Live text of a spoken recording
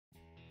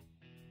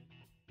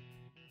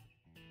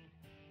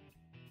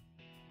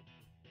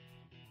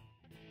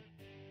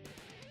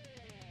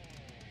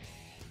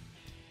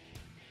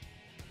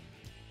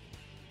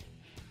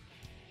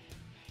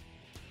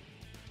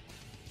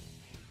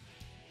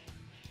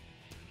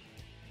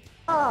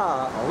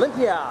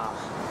Olympia.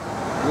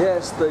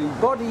 Yes, the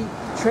Body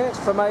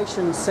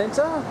Transformation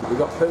Centre. We've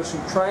got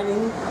personal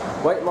training,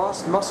 weight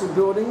loss, muscle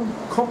building,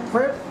 comp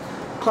prep,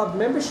 club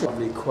membership.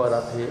 Lovely quote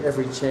up here,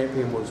 every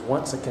champion was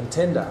once a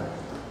contender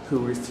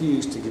who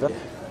refused to give up.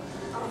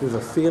 With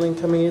a feeling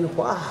coming in,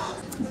 wow.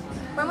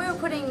 When we were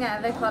putting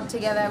the club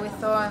together, we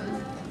thought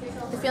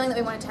the feeling that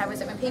we wanted to have was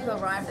that when people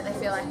arrive, that they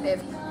feel like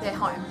they're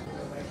home.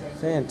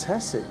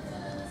 Fantastic.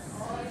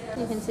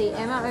 You can see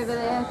Emma over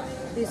there,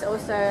 who's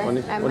also one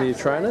of your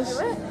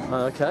trainers.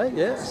 Okay,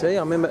 yeah. See, I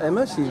remember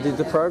Emma. She did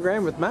the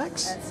program with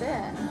Max. That's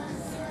it.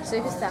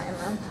 Superstar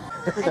Emma.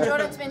 And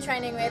Jordan's been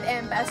training with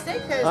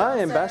Ambastic, who's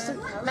Ambastic.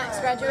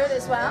 Max graduate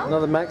as well.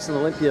 Another Max and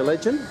Olympia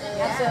legend.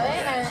 Absolutely.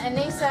 And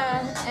Nisa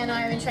and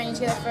I have been training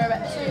together for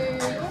about 2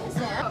 years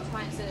now. I've got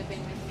clients that have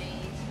been with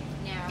me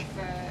now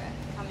for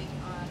coming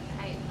on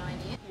 8 or 9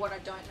 years. What I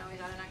don't know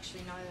is I don't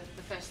actually know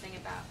the first thing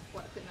about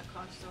what equipment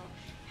costs or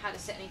how to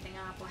set anything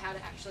up or how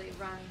to actually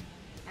run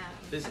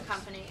a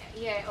company,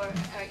 or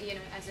you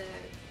know, as an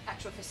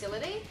actual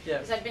facility.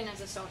 Because I'd been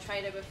as a sole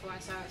trader before,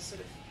 and so I was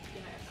sort of,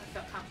 you know, I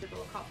felt comfortable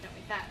or confident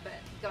with that.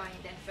 But going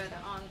then further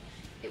on,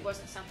 it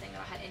wasn't something that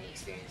I had any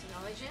experience or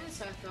knowledge in.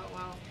 So I thought,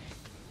 well,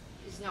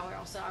 there's nowhere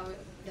else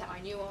that I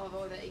knew of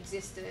or that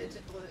existed,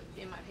 or that,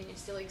 in my opinion,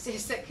 still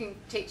exists, that can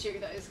teach you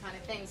those kind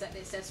of things. That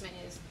the assessment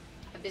is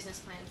a business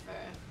plan for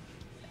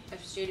a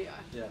studio.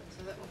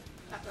 So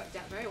that worked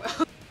out very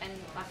well. And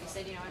like I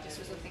said, you know, I just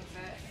was looking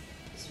for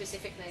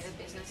specifically the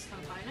business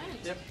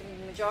component. The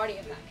majority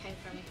of that came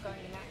from going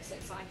to Max.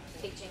 It's like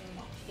teaching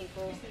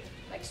people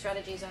like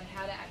strategies on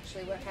how to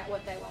actually work out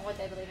what they want, what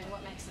they believe in,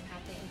 what makes them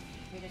happy.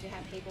 You know, to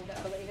have people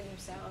that believe in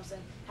themselves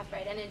and have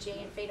great energy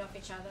and feed off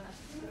each other.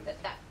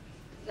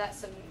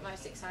 That's the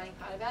most exciting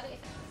part about it.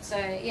 So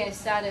yeah,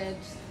 started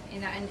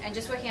and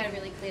just working out a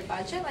really clear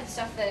budget, like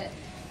stuff that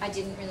I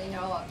didn't really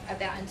know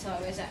about until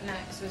I was at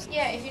Max. Was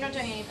if you're not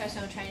doing any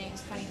personal training,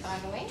 it's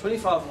 $25 a week.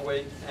 25 a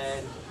week,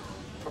 and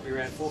probably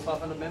around 400 or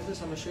 500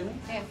 members, I'm assuming.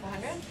 Yeah,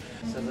 400.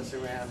 So that's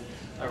around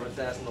over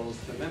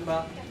 $1,000 per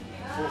member.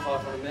 400 or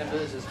 500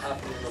 members is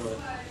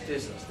 $500,000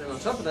 business. Then on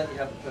top of that, you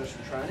have the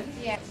personal training.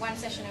 Yeah, 1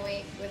 session a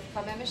week with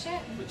club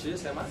membership. Which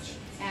is how much?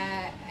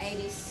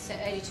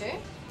 82.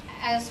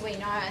 As we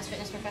know, as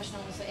fitness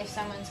professionals, if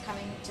someone's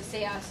coming to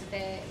see us,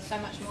 they're so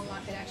much more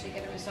likely to actually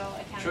get a result.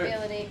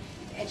 Accountability,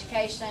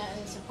 education,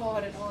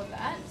 support, and all of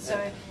that. So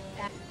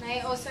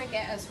they also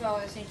get as well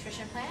as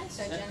nutrition plan,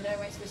 so gender,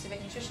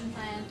 weight-specific nutrition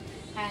plan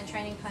and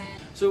training plan.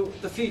 So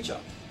the future?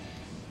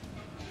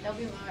 There'll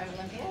be more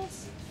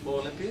Olympias.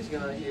 More Olympias?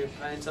 You're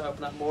planning to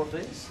open up more of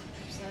these?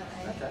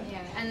 Absolutely. Okay.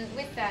 Yeah, and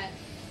with that,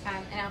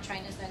 and our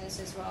trainers know this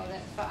as well,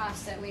 that for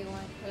us, that we're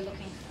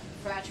looking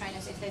for our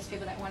trainers, if there's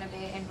people that want to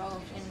be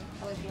involved in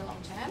Olympia long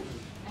term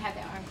and have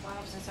their own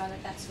clubs, and so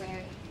that's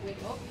where we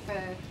look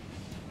for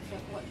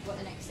what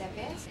the next step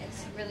is.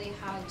 It's really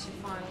hard to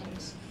find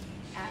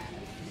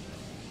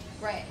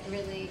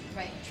really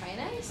great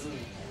trainers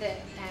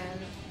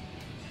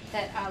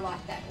that are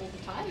like that all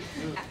the time.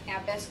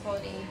 Our best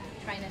quality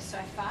trainers so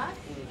far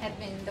have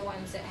been the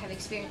ones that have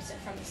experienced it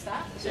from the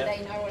start, so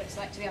they know what it's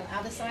like to be on the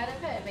other side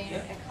of it, being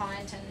a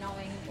client and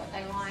knowing what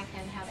they like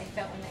and how they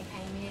felt when they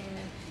came in,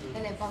 and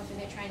then they've gone through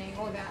their training,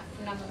 all about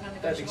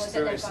non-negotiables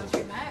that they've gone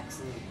through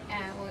Max,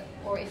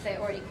 or if they're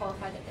already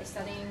qualified that they're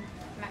studying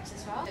Max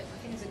as well. I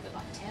think there's a good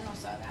 10 or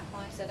so of our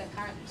clients that are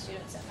current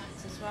students at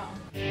Max as well.